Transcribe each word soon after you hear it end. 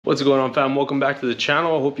What's going on, fam? Welcome back to the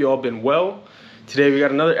channel. I hope you all been well. Today we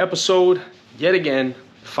got another episode yet again.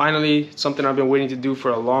 Finally, something I've been waiting to do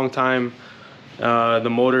for a long time. The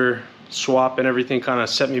motor swap and everything kind of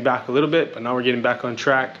set me back a little bit, but now we're getting back on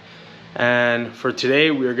track. And for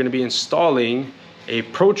today we are going to be installing a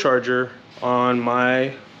ProCharger on my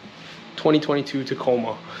 2022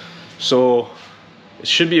 Tacoma. So it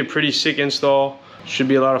should be a pretty sick install. Should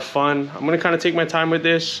be a lot of fun. I'm going to kind of take my time with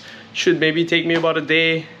this. Should maybe take me about a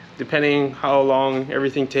day, depending how long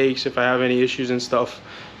everything takes. If I have any issues and stuff,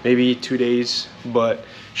 maybe 2 days, but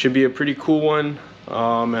should be a pretty cool one.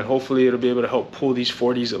 And hopefully it'll be able to help pull these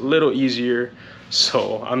 40s a little easier.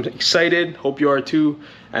 So I'm excited, hope you are too.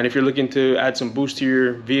 And if you're looking to add some boost to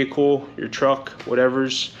your vehicle, your truck,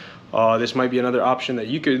 whatever's, this might be another option that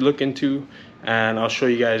you could look into, and I'll show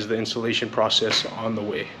you guys the installation process on the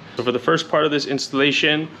way. So for the first part of this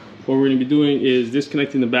installation, what we're going to be doing is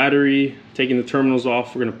disconnecting the battery, taking the terminals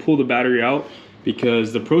off. We're going to pull the battery out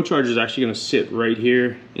because the ProCharger is actually going to sit right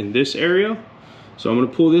here in this area. So I'm going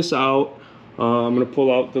to pull this out. I'm going to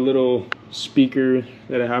pull out the little speaker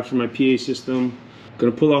that I have for my PA system. I'm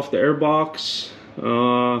going to pull off the air box,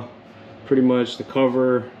 pretty much the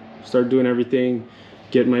cover, start doing everything,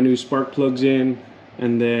 get my new spark plugs in,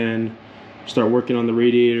 and then start working on the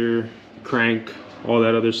radiator, crank, all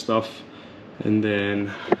that other stuff. And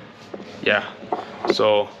then yeah,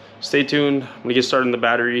 so stay tuned. I'm gonna get started on the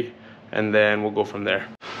battery and then we'll go from there.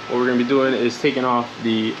 What we're gonna be doing is taking off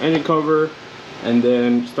the engine cover and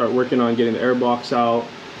then start working on getting the air box out,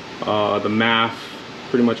 the MAF,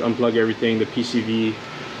 pretty much unplug everything, the PCV,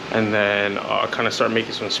 and then kind of start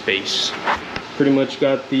making some space. Pretty much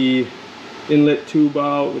got the inlet tube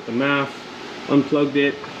out with the MAF, unplugged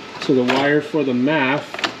it. So the wire for the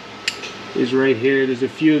MAF is right here. There's a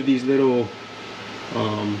few of these little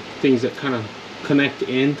things that kind of connect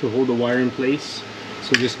in to hold the wire in place.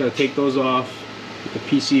 So just gotta take those off. The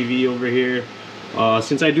PCV over here.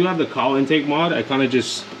 Since I do have the cowl intake mod, I kind of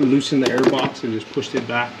just loosened the air box and just pushed it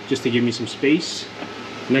back just to give me some space.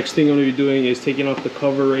 Next thing I'm gonna be doing is taking off the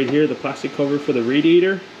cover right here, the plastic cover for the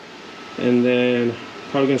radiator, and then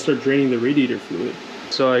probably gonna start draining the radiator fluid.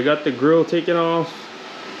 So I got the grill taken off,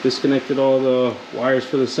 disconnected all the wires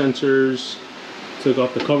for the sensors, took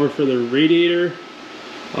off the cover for the radiator.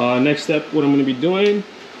 Next step, what I'm going to be doing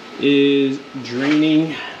is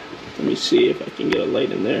draining. Let me see if I can get a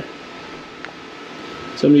light in there.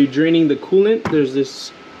 So I'm going to be draining the coolant. There's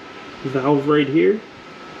this valve right here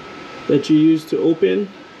that you use to open,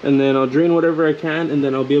 and then I'll drain whatever I can, and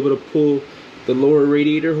then I'll be able to pull the lower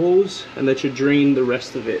radiator hose, and that should drain the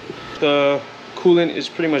rest of it. The coolant is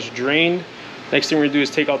pretty much drained. Next thing we're gonna do is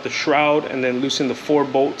take out the shroud and then loosen the 4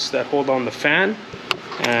 bolts that hold on the fan.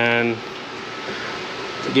 And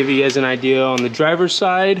to give you guys an idea, on the driver's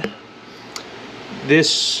side,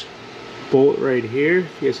 this bolt right here,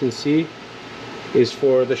 if you guys can see, is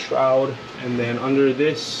for the shroud. And then under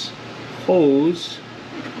this hose,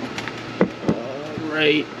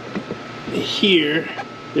 right here,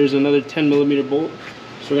 there's another 10mm bolt.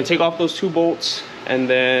 So we're gonna take off those 2 bolts, and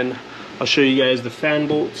then I'll show you guys the fan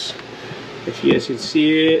bolts. If you guys can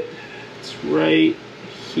see it, it's right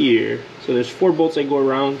here. So there's 4 bolts that go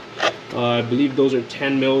around. I believe those are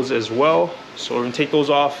 10 mils as well. So we're gonna take those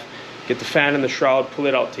off, get the fan and the shroud, pull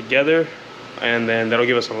it out together, and then that'll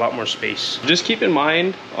give us a lot more space. Just keep in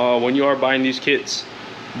mind, when you are buying these kits,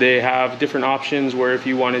 they have different options where if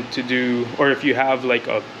you wanted to do, or if you have like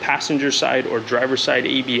a passenger side or driver side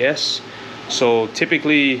ABS. So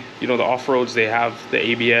typically, you know, the off-roads, they have the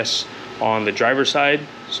ABS on the driver side,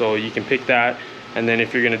 so you can pick that. And then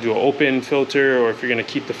if you're going to do an open filter, or if you're going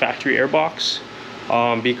to keep the factory air box,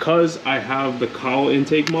 because I have the cowl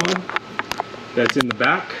intake mod that's in the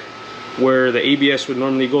back where the ABS would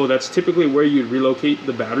normally go, that's typically where you'd relocate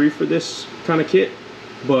the battery for this kind of kit.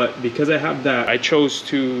 But because I have that, I chose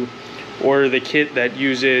to order the kit that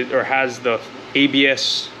uses or has the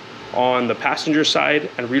ABS on the passenger side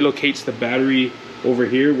and relocates the battery over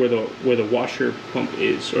here where the washer pump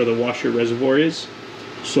is, or the washer reservoir is.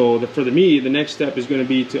 So for me, the next step is going to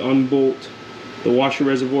be to unbolt the washer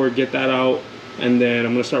reservoir, get that out, and then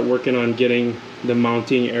I'm going to start working on getting the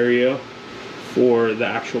mounting area for the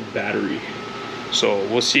actual battery. So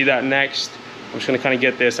we'll see that next. I'm just going to kind of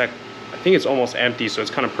get this. I think it's almost empty, so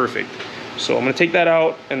it's kind of perfect. So I'm going to take that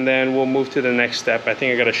out, and then we'll move to the next step. I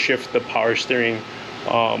think I got to shift the power steering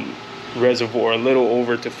reservoir a little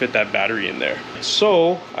over to fit that battery in there.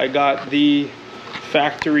 So I got the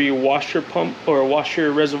factory washer pump or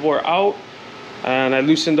washer reservoir out, and I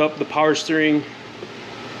loosened up the power steering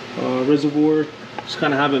reservoir. Just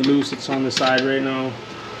kind of have it loose. It's on the side right now.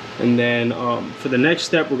 And then for the next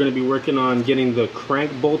step, we're gonna be working on getting the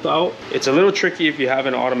crank bolt out. It's a little tricky if you have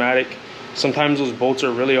an automatic. Sometimes those bolts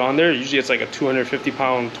are really on there. Usually it's like a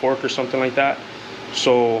 250-pound torque or something like that.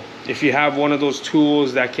 So if you have one of those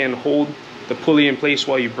tools that can hold the pulley in place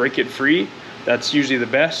while you break it free, that's usually the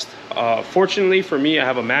best. Fortunately for me, I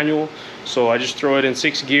have a manual, so I just throw it in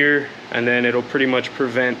 6th gear, and then it'll pretty much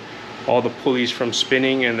prevent all the pulleys from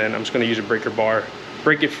spinning. And then I'm just gonna use a breaker bar,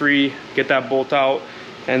 break it free, get that bolt out,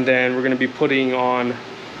 and then we're gonna be putting on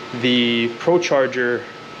the ProCharger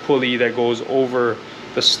pulley that goes over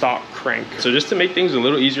the stock crank. So just to make things a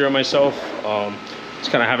little easier on myself,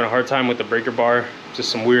 just kind of having a hard time with the breaker bar, just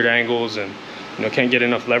some weird angles, and can't get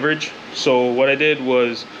enough leverage. So what I did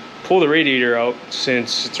was pull the radiator out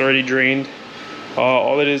since it's already drained.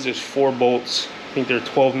 All it is 4 bolts. I think they're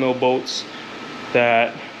 12 mil bolts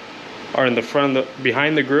that are in the front of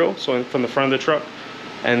behind the grill, so from the front of the truck.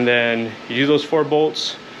 And then you do those 4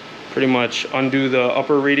 bolts, pretty much undo the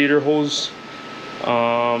upper radiator hose,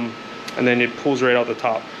 and then it pulls right out the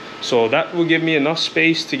top. So that will give me enough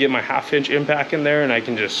space to get my 1/2-inch impact in there, and I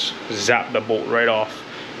can just zap the bolt right off.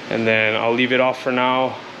 And then I'll leave it off for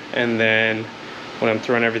now, and then when I'm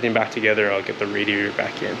throwing everything back together, I'll get the radiator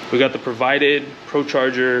back in. We got the provided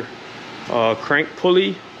ProCharger crank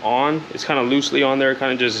pulley on. It's kind of loosely on there,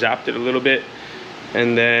 kind of just zapped it a little bit.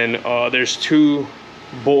 And then there's 2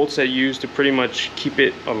 bolts that you use to pretty much keep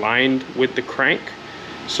it aligned with the crank.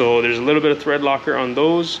 So there's a little bit of thread locker on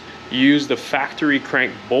those. You use the factory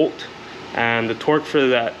crank bolt, and the torque for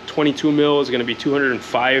that 22 mil is going to be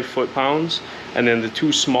 205 foot-pounds. And then the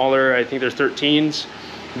 2 smaller, I think they're 13s,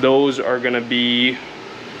 those are going to be,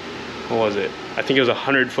 what was it? I think it was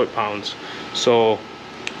 100 foot-pounds. So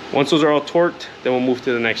once those are all torqued, then we'll move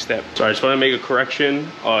to the next step. So I just want to make a correction.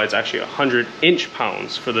 It's actually 100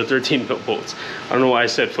 inch-pounds for the 13 mil bolts. I don't know why I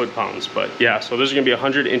said foot-pounds, but yeah, so those are going to be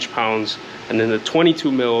 100 inch-pounds, and then the 22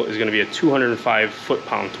 mil is going to be a 205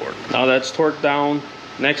 foot-pound torque. Now that's torqued down.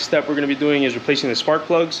 Next step we're going to be doing is replacing the spark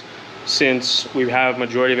plugs. Since we have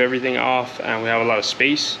majority of everything off and we have a lot of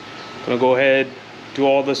space, I'm going to go ahead, do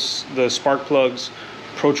all the spark plugs.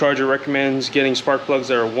 ProCharger recommends getting spark plugs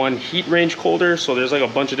that are 1 heat range colder, so there's like a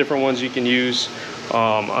bunch of different ones you can use.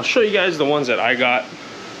 I'll show you guys the ones that I got.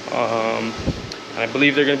 And I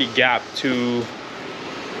believe they're going to be gapped to,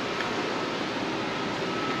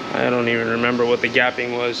 I don't even remember what the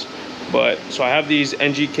gapping was, but so I have these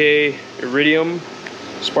NGK Iridium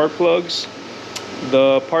spark plugs.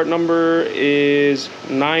 The part number is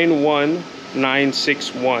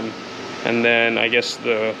 91961, and then I guess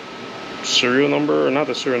the serial number, or not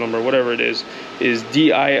the serial number, whatever it is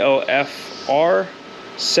DILFR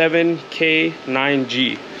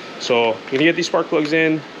 7K9G. So you're gonna get these spark plugs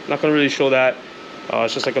in. Not gonna really show that.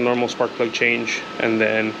 It's just like a normal spark plug change, and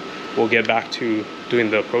then we'll get back to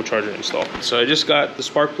doing the ProCharger install. So I just got the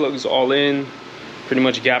spark plugs all in, pretty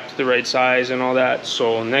much gapped to the right size and all that.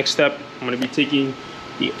 So next step, I'm gonna be taking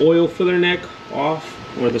the oil filler neck off,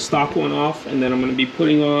 or the stock one off, and then I'm gonna be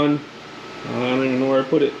putting on, I don't even know where I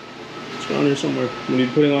put it. It's around here somewhere. I'm gonna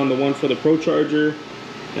be putting on the one for the ProCharger,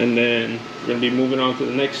 and then we're gonna be moving on to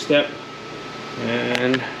the next step.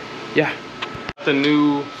 And yeah, the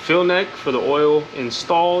new fill neck for the oil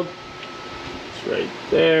installed. It's right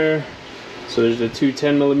there. So there's the 2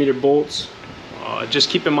 10mm bolts. Just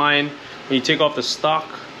keep in mind, when you take off the stock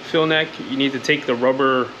fill neck, you need to take the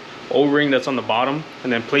rubber O-ring that's on the bottom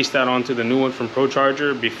and then place that onto the new one from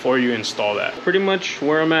ProCharger before you install that. Pretty much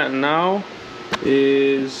where I'm at now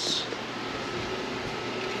is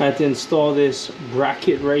I had to install this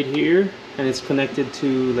bracket right here, and it's connected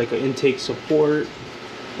to like an intake support.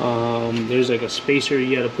 There's like a spacer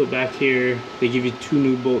you got to put back here. They give you 2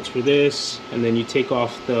 new bolts for this, and then you take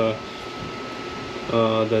off the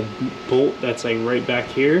bolt that's like right back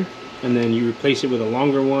here, and then you replace it with a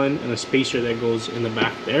longer one and a spacer that goes in the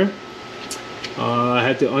back there. I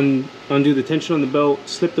had to undo the tension on the belt,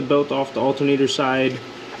 slip the belt off the alternator side,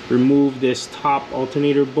 remove this top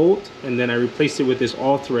alternator bolt, and then I replaced it with this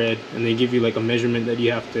all thread, and they give you like a measurement that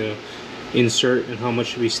you have to insert and how much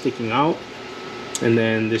should be sticking out. And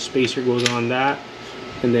then this spacer goes on that,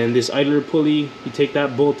 and then this idler pulley, you take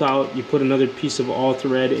that bolt out, you put another piece of all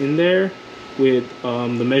thread in there with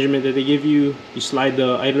the measurement that they give you. You slide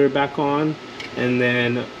the idler back on, and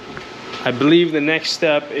then I believe the next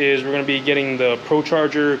step is we're going to be getting the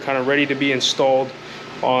ProCharger kind of ready to be installed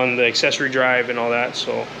on the accessory drive and all that.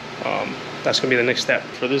 So that's going to be the next step.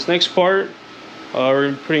 For this next part,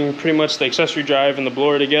 we're putting pretty much the accessory drive and the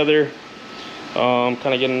blower together, kind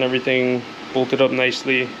of getting everything bolted up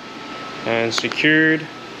nicely and secured.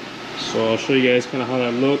 So I'll show you guys kind of how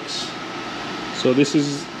that looks. So this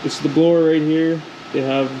is the blower right here. they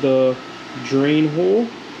have the drain hole,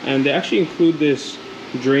 and they actually include this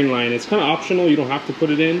drain line. It's kind of optional, you don't have to put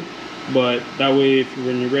it in, but that way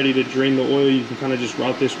when you're ready to drain the oil, you can kind of just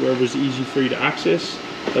route this wherever's easy for you to access.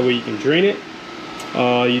 That way you can drain it.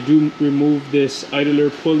 You do remove this idler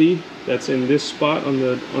pulley that's in this spot on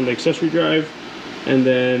the accessory drive, and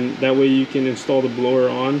then that way you can install the blower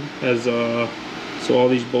on as so all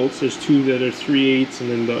these bolts, there's 2 that are 3/8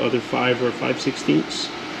 and then the other 5 are 5/16.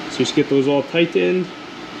 So just get those all tightened.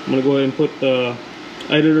 I'm gonna go ahead and put the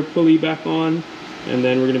idler pulley back on, and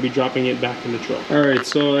then we're gonna be dropping it back in the truck. All right,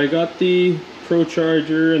 so I got the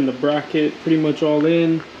ProCharger and the bracket pretty much all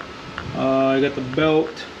in. I got the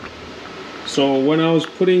belt. So when I was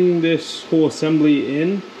putting this whole assembly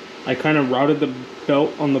in, I kind of routed the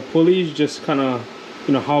belt on the pulleys, just kind of,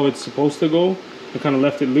 you know, how it's supposed to go. I kind of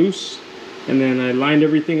left it loose, and then I lined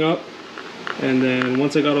everything up, and then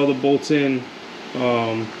once I got all the bolts in,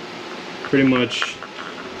 pretty much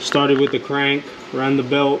started with the crank, ran the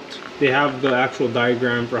belt. They have the actual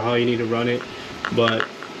diagram for how you need to run it, but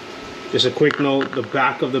just a quick note, the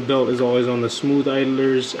back of the belt is always on the smooth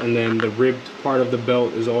idlers, and then the ribbed part of the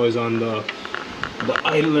belt is always on the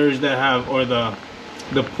idlers that have, or the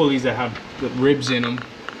pulleys that have the ribs in them.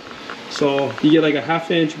 So you get like a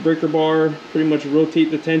 1/2 inch breaker bar, pretty much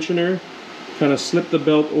rotate the tensioner, kind of slip the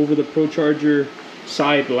belt over the ProCharger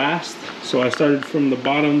side last. So I started from the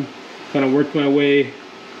bottom, kind of worked my way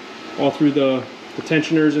all through the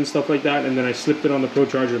tensioners and stuff like that, and then I slipped it on the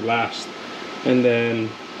ProCharger last, and then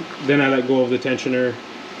I let go of the tensioner.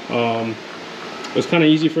 It was kind of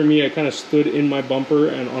easy for me. I kind of stood in my bumper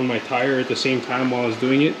and on my tire at the same time while I was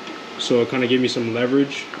doing it, so it kind of gave me some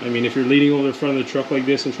leverage. I mean, if you're leaning over the front of the truck like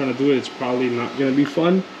this and trying to do it, it's probably not going to be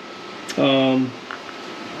fun.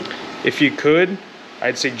 If you could,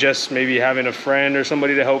 I'd suggest maybe having a friend or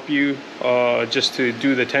somebody to help you just to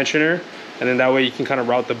do the tensioner, and then that way you can kind of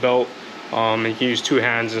route the belt, and you can use 2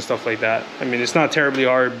 hands and stuff like that. I mean, it's not terribly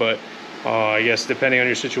hard, but I guess depending on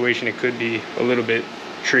your situation, it could be a little bit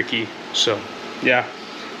tricky. So yeah,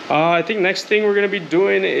 I think next thing we're going to be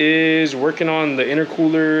doing is working on the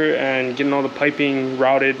intercooler and getting all the piping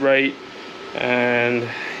routed right. And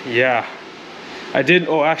yeah,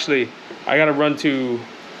 actually I got to run to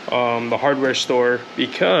the hardware store,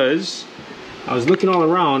 because I was looking all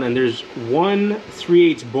around and there's 1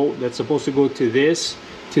 3/8 bolt that's supposed to go to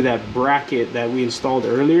that bracket that we installed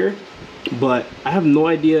earlier, but I have no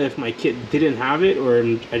idea if my kit didn't have it or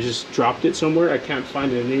I just dropped it somewhere. I can't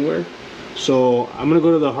find it anywhere. So I'm gonna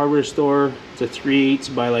go to the hardware store. It's a 3/8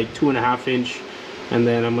 by like 2.5 inch, and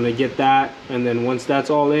then I'm gonna get that, and then once that's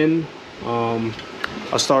all in,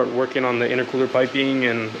 I'll start working on the intercooler piping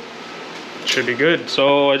and it should be good.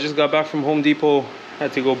 So I just got back from Home Depot,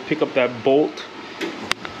 had to go pick up that bolt.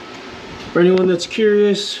 For anyone that's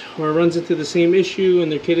curious or runs into the same issue and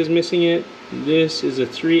their kit is missing it, this is a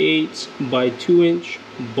 3/8 by 2 inch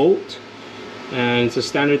bolt, and it's a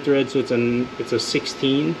standard thread, so it's a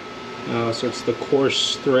 16, so it's the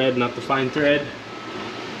coarse thread, not the fine thread.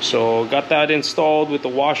 So got that installed with the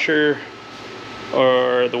washer,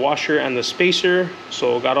 or the washer and the spacer.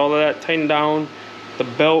 So got all of that tightened down, the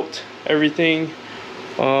belt, everything.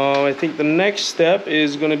 I think the next step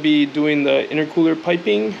is going to be doing the intercooler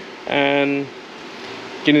piping and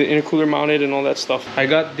getting the intercooler mounted and all that stuff. I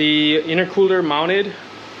got the intercooler mounted.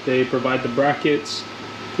 They provide the brackets.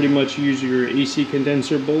 Pretty much use your AC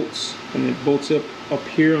condenser bolts, and it bolts up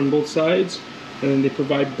here on both sides, and then they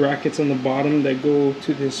provide brackets on the bottom that go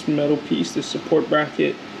to this metal piece, this support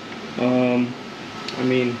bracket. I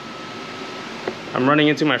mean, I'm running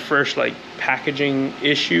into my first like packaging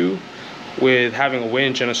issue with having a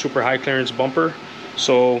winch and a super high clearance bumper.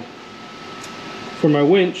 So for my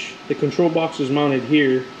winch, the control box is mounted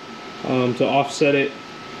here to offset it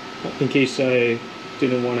in case I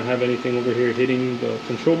didn't want to have anything over here hitting the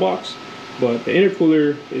control box. But the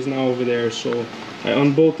intercooler is now over there, so I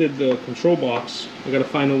unbolted the control box. I gotta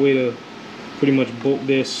find a way to pretty much bolt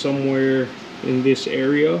this somewhere in this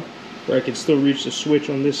area where I can still reach the switch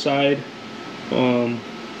on this side.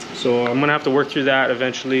 So I'm gonna have to work through that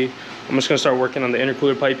eventually. I'm just gonna start working on the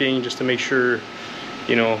intercooler piping just to make sure,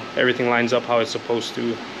 you know, everything lines up how it's supposed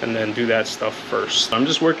to, and then do that stuff first. I'm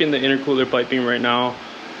just working the intercooler piping right now.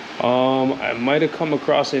 I might have come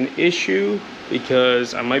across an issue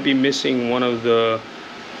because I might be missing one of the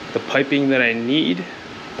piping that I need.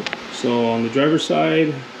 So on the driver's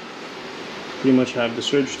side, pretty much have the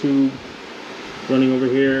surge tube running over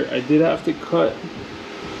here. I did have to cut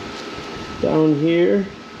down here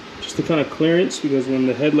just to kind of clearance, because when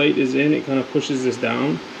the headlight is in, it kind of pushes this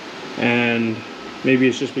down, and maybe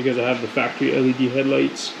it's just because I have the factory LED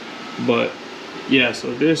headlights. But yeah,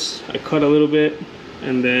 so this I cut a little bit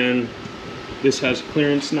and then this has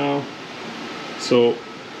clearance now. So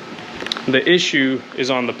the issue is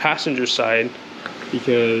on the passenger side,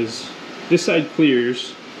 because this side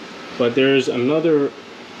clears, but there's another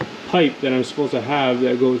pipe that I'm supposed to have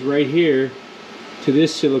that goes right here to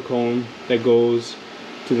this silicone that goes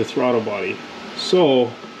to the throttle body.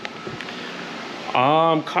 So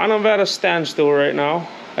I'm kind of at a standstill right now.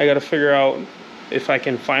 I gotta figure out if I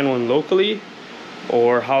can find one locally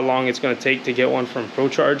or how long it's gonna take to get one from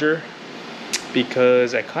ProCharger,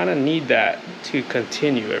 because I kind of need that to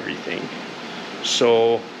continue everything.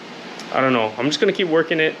 So I don't know, I'm just gonna keep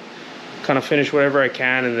working it, kind of finish whatever I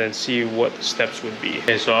can, and then see what the steps would be.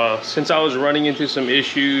 Okay, so since I was running into some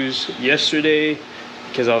issues yesterday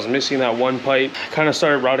because I was missing that one pipe, I kind of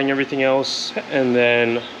started routing everything else, and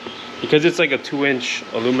then because it's like a 2-inch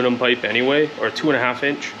aluminum pipe anyway, or 2.5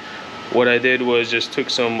 inch, what I did was just took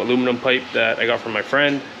some aluminum pipe that I got from my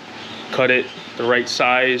friend, cut it the right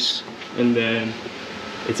size, and then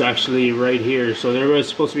it's actually right here. So there was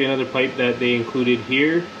supposed to be another pipe that they included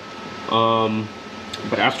here,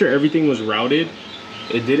 but after everything was routed,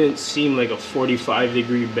 it didn't seem like a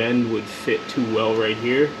 45-degree bend would fit too well right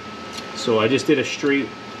here. So I just did a straight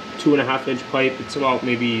 2.5 inch pipe. It's about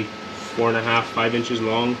maybe 4.5, 5 inches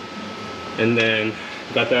long, and then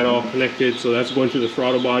got that all connected. So that's going to the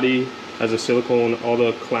throttle body, has a silicone, all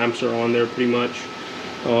the clamps are on there pretty much.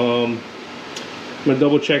 I'm gonna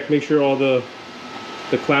double check, make sure all the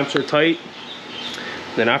clamps are tight.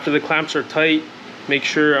 Then after the clamps are tight, make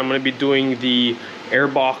sure I'm gonna be doing the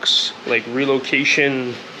airbox like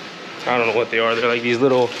relocation. I don't know what they are. They're like these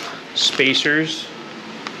little spacers,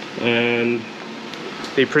 and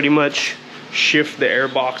they pretty much shift the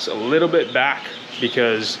airbox a little bit back,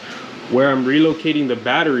 because where I'm relocating the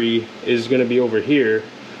battery is gonna be over here.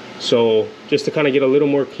 So just to kind of get a little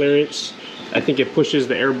more clearance, I think it pushes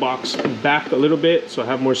the airbox back a little bit, so I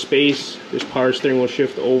have more space. This power steering will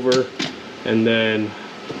shift over, and then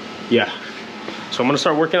yeah. So I'm gonna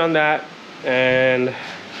start working on that, and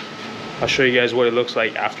I'll show you guys what it looks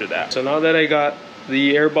like after that. So now that I got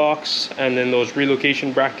the airbox and then those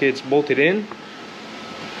relocation brackets bolted in,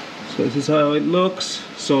 so this is how it looks.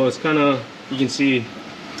 So it's kind of, you can see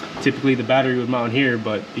typically the battery would mount here,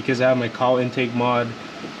 but because I have my cowl intake mod,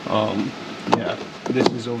 yeah, this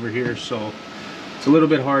is over here, so it's a little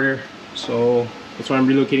bit harder. So that's why I'm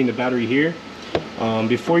relocating the battery here.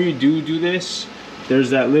 Before you do this, there's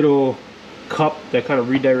that little cup that kind of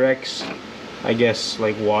redirects, I guess,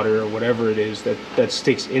 like water or whatever it is that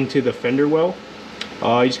sticks into the fender well.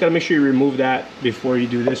 You just gotta make sure you remove that before you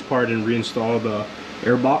do this part and reinstall the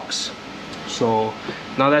airbox. So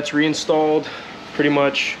now that's reinstalled, pretty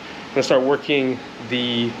much I'm gonna start working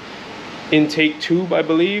the intake tube, I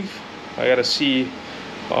believe. I gotta see,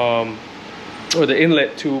 or the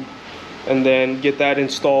inlet tube, and then get that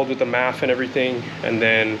installed with the MAF and everything, and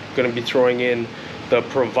then gonna be throwing in the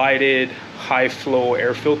provided high flow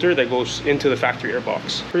air filter that goes into the factory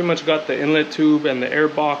airbox. Pretty much got the inlet tube and the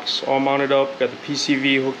airbox all mounted up, got the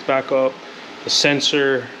PCV hooked back up, the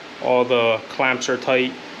sensor, all the clamps are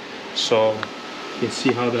tight, so you can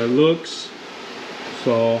see how that looks.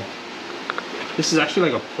 So this is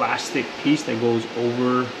actually like a plastic piece that goes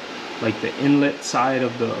over like the inlet side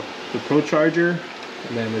of the ProCharger,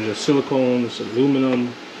 and then there's a silicone, there's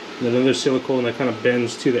aluminum, and another silicone that kind of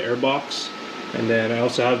bends to the airbox. And then I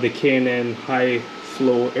also have the K&N high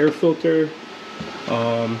flow air filter.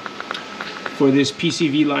 For this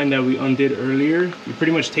PCV line that we undid earlier, you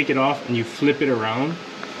pretty much take it off and you flip it around,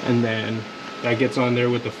 and then that gets on there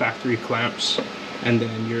with the factory clamps. And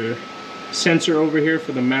then your sensor over here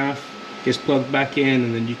for the MAF gets plugged back in,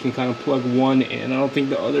 and then you can kind of plug one in. I don't think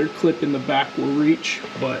the other clip in the back will reach,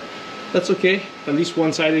 but that's okay. At least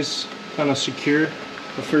one side is kind of secure.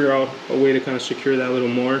 I'll figure out a way to kind of secure that a little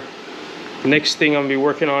more. Next thing I'm gonna be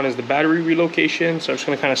working on is the battery relocation. So I'm just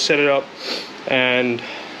gonna kind of set it up and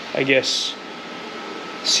I guess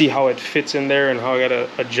see how it fits in there and how I gotta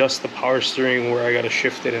adjust the power steering, where I gotta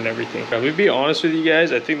shift it and everything. I'm gonna be honest with you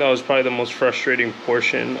guys, I think that was probably the most frustrating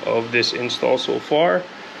portion of this install so far.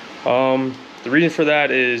 The reason for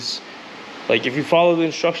that is, like, if you follow the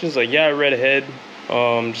instructions, like, yeah, I read ahead,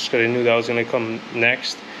 just because I knew that was gonna come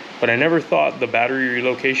next, but I never thought the battery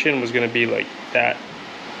relocation was gonna be like that,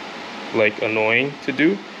 like, annoying to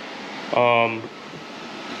do.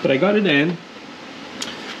 But I got it in,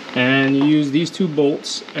 and you use these two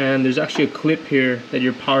bolts, and there's actually a clip here that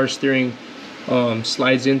your power steering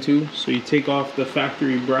slides into. So you take off the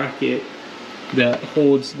factory bracket that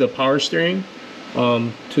holds the power steering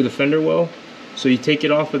to the fender well. So you take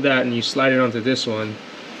it off of that and you slide it onto this one.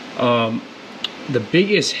 The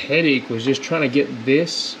biggest headache was just trying to get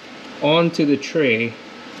this onto the tray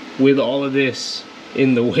with all of this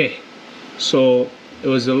in the way. So it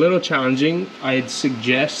was a little challenging. I'd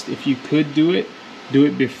suggest if you could do it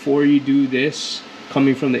before you do this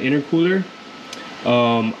coming from the intercooler.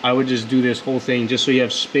 I would just do this whole thing just so you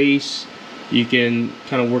have space. You can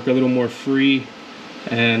kind of work a little more free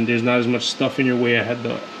and there's not as much stuff in your way.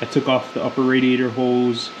 I took off the upper radiator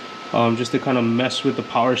hose just to kind of mess with the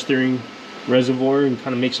power steering reservoir and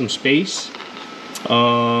kind of make some space.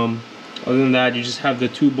 Other than that, you just have the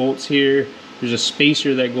 2 bolts here. There's a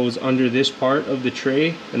spacer that goes under this part of the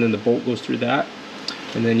tray, and then the bolt goes through that.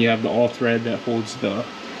 And then you have the all thread that holds the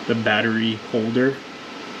battery holder.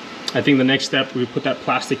 I think the next step, we put that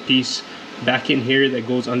plastic piece back in here that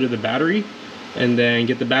goes under the battery, and then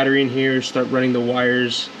get the battery in here, start running the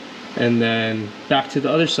wires, and then back to the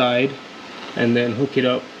other side, and then hook it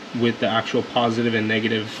up with the actual positive and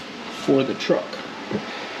negative for the truck.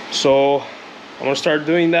 So I'm gonna start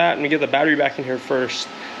doing that and get the battery back in here first.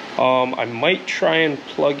 I might try and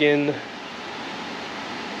plug in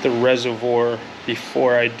the reservoir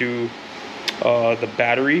before I do the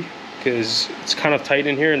battery, because it's kind of tight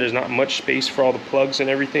in here and there's not much space for all the plugs and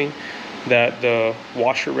everything that the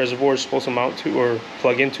washer reservoir is supposed to mount to or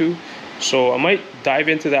plug into. So I might dive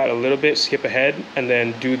into that a little bit, skip ahead, and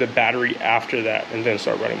then do the battery after that, and then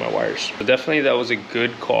start running my wires. But definitely that was a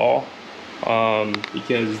good call,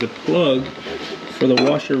 because the plug for the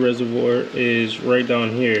washer reservoir is right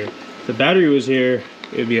down here. If the battery was here,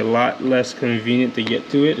 it would be a lot less convenient to get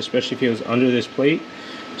to it, especially if it was under this plate.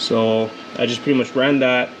 So I just pretty much ran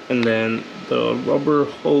that, and then the rubber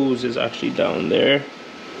hose is actually down there.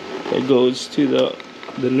 It goes to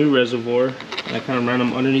the new reservoir. I kind of ran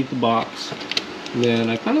them underneath the box. And then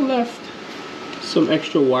I kind of left some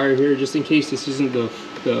extra wire here just in case this isn't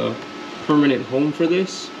the permanent home for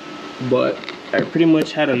this. But I pretty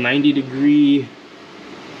much had a 90-degree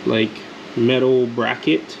like metal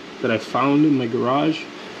bracket that I found in my garage,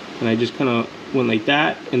 and I just kind of went like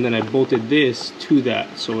that, and then I bolted this to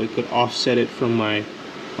that so it could offset it from my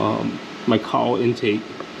my cowl intake.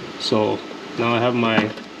 So now I have my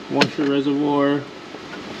washer reservoir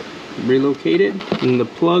relocated, and the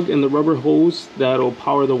plug and the rubber hose that'll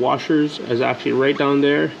power the washers is actually right down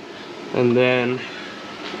there. And then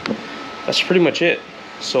that's pretty much it.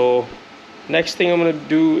 So next thing I'm gonna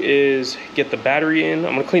do is get the battery in.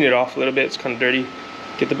 I'm gonna clean it off a little bit, it's kind of dirty.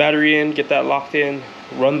 Get the battery in, get that locked in,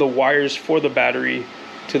 run the wires for the battery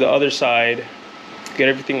to the other side, get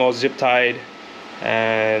everything all zip tied,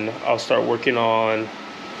 and I'll start working on,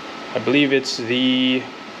 I believe it's the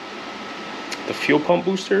fuel pump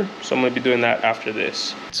booster. So I'm gonna be doing that after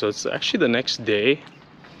this. So it's actually the next day,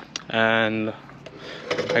 and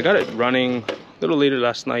I got it running a little later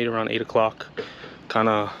last night around 8 o'clock. Kind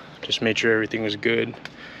of just made sure everything was good,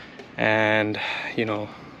 and you know,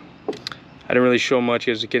 I didn't really show much.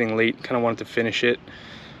 It was getting late, kind of wanted to finish it,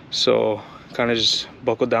 so kind of just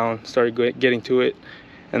buckled down, started getting to it,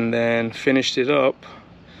 and then finished it up.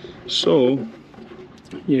 So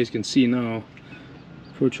you guys can see now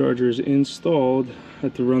ProCharger is installed.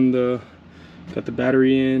 Had to run got the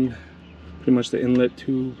battery in, pretty much the inlet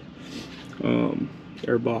tube,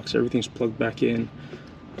 air box, everything's plugged back in.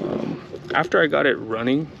 After I got it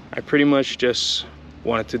running, I pretty much just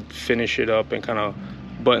wanted to finish it up and kind of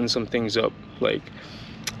button some things up, like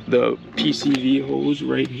the PCV hose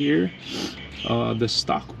right here. The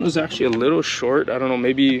stock one was actually a little short. I don't know,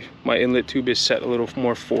 maybe my inlet tube is set a little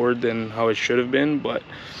more forward than how it should have been, but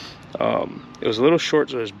it was a little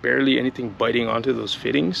short, so there's barely anything biting onto those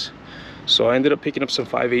fittings. So I ended up picking up some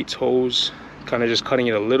 5/8 hose, kind of just cutting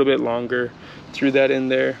it a little bit longer, threw that in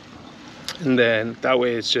there, and then that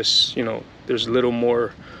way it's just, you know, there's a little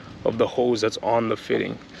more of the hose that's on the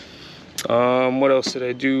fitting. What else did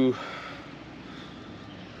I do?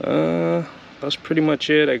 That's pretty much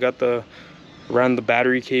it. I got ran the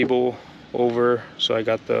battery cable over, so I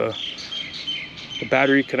got the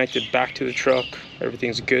battery connected back to the truck.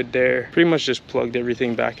 Everything's good there. Pretty much just plugged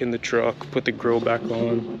everything back in the truck, put the grill back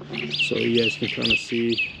on, so you guys can kind of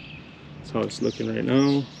see that's how it's looking right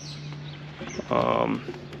now.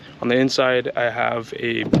 On the inside, I have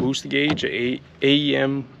a boost gauge, a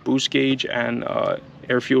AEM boost gauge, and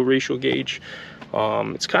air fuel ratio gauge.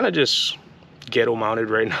 It's kind of just ghetto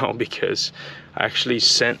mounted right now because I actually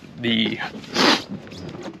sent the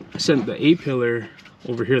A-pillar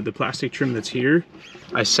over here, the plastic trim that's here.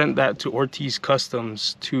 I sent that to Ortiz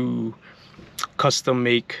Customs to custom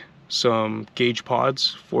make some gauge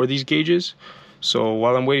pods for these gauges. So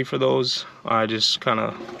while I'm waiting for those, I just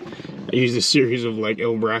I used a series of like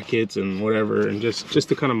L brackets and whatever, and just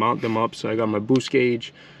to kind of mount them up. So I got my boost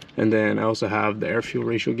gauge, and then I also have the air fuel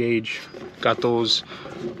ratio gauge. Got those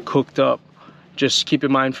cooked up, just keep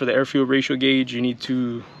in mind for the air-fuel ratio gauge, you need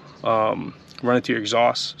to run it to your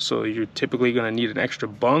exhaust. So you're typically going to need an extra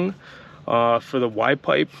bung. For the Y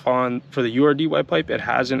pipe, for the URD Y pipe, it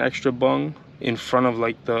has an extra bung in front of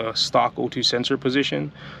like the stock O2 sensor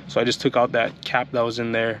position. So I just took out that cap that was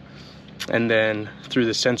in there and then threw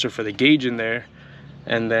the sensor for the gauge in there,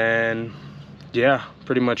 and then yeah,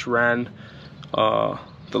 pretty much ran the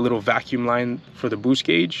little vacuum line for the boost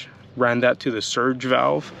gauge, ran that to the surge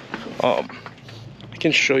valve. I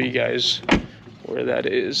can show you guys where that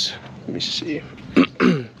is. Let me see.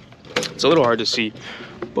 It's a little hard to see,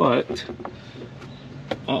 but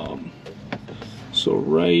so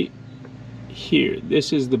right here,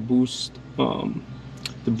 this is the boost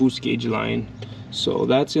gauge line. So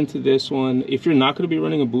that's into this one. If you're not going to be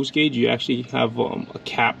running a boost gauge, you actually have a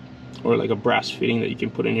cap or like a brass fitting that you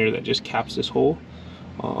can put in here that just caps this hole.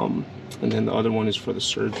 And then the other one is for the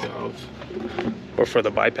surge valve or for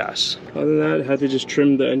the bypass. Other than that, I had to just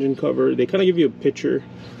trim the engine cover. They kind of give you a picture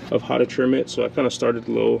of how to trim it. So I kind of started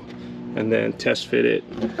low and then test fit it,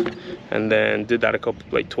 and then did that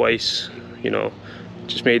twice, you know,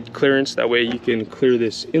 just made clearance. That way you can clear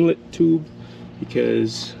this inlet tube,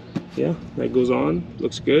 because yeah, that goes on,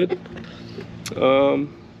 looks good.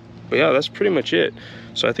 But yeah, that's pretty much it.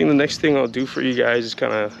 So I think the next thing I'll do for you guys is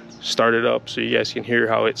kind of start it up so you guys can hear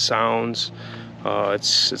how it sounds.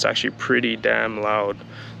 It's actually pretty damn loud.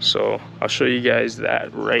 So I'll show you guys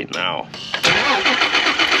that right now.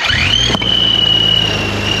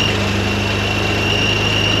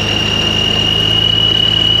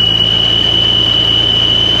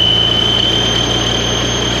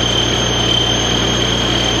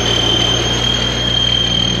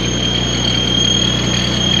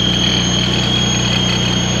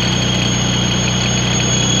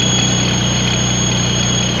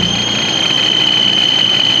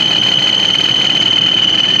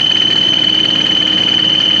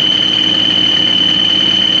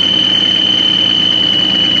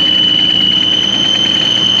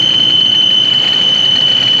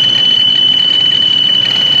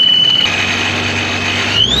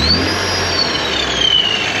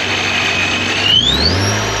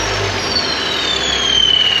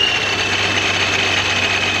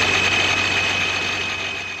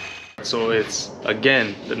 So it's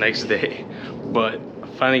again the next day, but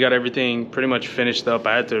finally got everything pretty much finished up.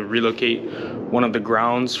 I had to relocate one of the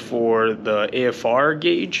grounds for the AFR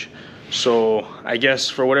gauge. So I guess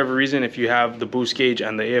for whatever reason, if you have the boost gauge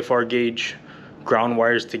and the AFR gauge ground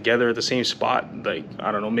wires together at the same spot, like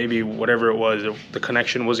I don't know, maybe whatever it was, the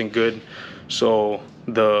connection wasn't good. So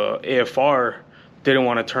the AFR didn't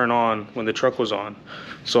want to turn on when the truck was on.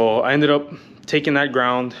 So I ended up taking that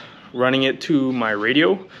ground, running it to my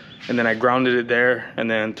radio, and then I grounded it there and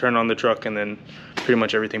then turned on the truck, and then pretty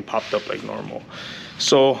much everything popped up like normal.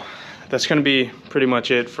 So that's gonna be pretty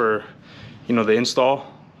much it for, you know, the install.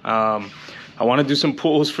 I want to do some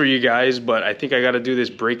pulls for you guys, but I think I got to do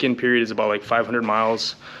this break-in period. It's about like 500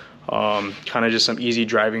 miles, kind of just some easy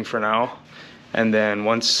driving for now. And then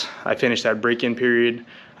once I finish that break-in period,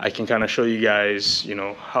 I can kind of show you guys, you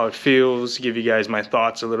know, how it feels, give you guys my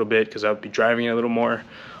thoughts a little bit, because I'll be driving it a little more.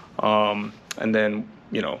 And then,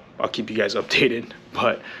 you know, I'll keep you guys updated.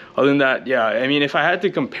 But other than that, yeah, I mean, if I had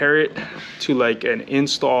to compare it to like an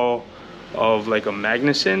install of like a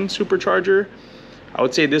Magnuson supercharger, I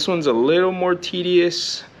would say this one's a little more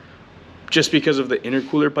tedious just because of the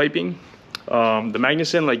intercooler piping. The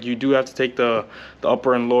Magnuson, like, you do have to take the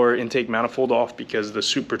upper and lower intake manifold off because the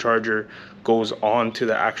supercharger goes on to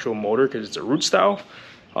the actual motor because it's a root style.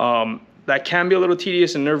 That can be a little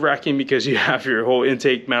tedious and nerve-wracking because you have your whole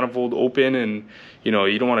intake manifold open, and you know,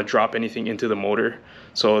 you don't want to drop anything into the motor.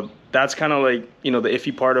 So that's kind of like, you know, the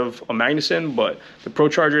iffy part of a Magnuson. But the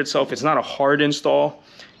ProCharger itself, it's not a hard install.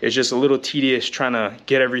 It's just a little tedious trying to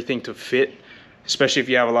get everything to fit, especially if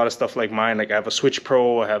you have a lot of stuff like mine. Like I have a Switch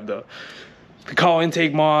Pro, I have the call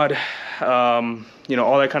intake mod, you know,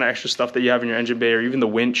 all that kind of extra stuff that you have in your engine bay, or even the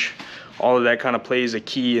winch. All of that kind of plays a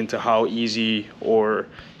key into how easy or,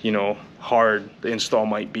 you know, hard the install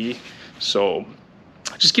might be. So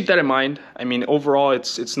just keep that in mind. I mean, overall,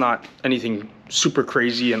 it's not anything super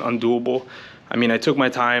crazy and undoable. I mean, I took my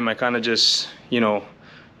time. I kind of just, you know,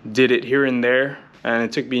 did it here and there, and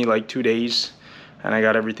it took me like 2 days, and I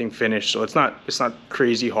got everything finished. So it's not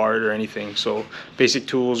crazy hard or anything. So basic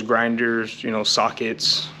tools, grinders, you know,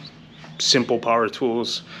 sockets, simple power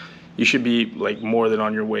tools. You should be like more than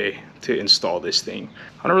on your way to install this thing.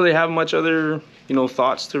 I don't really have much other, you know,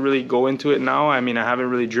 thoughts to really go into it now. I mean, I haven't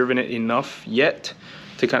really driven it enough yet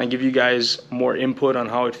to kind of give you guys more input on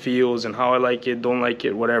how it feels and how I like it, don't like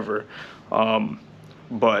it, whatever.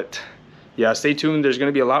 But yeah, stay tuned. There's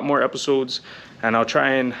gonna be a lot more episodes, and I'll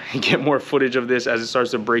try and get more footage of this as it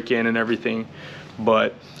starts to break in and everything.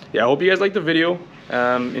 But yeah, I hope you guys like the video.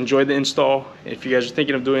 Enjoy the install. If you guys are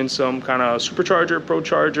thinking of doing some kind of supercharger,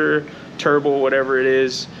 ProCharger, turbo, whatever it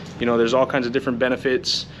is, you know, there's all kinds of different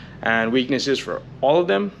benefits and weaknesses for all of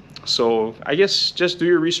them. So I guess just do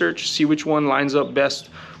your research, see which one lines up best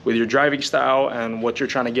with your driving style and what you're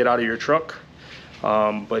trying to get out of your truck.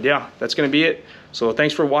 But yeah, that's gonna be it. So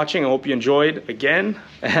thanks for watching. I hope you enjoyed again,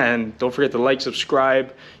 and don't forget to like, subscribe,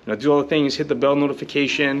 you know, do all the things, hit the bell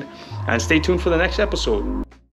notification, and stay tuned for the next episode.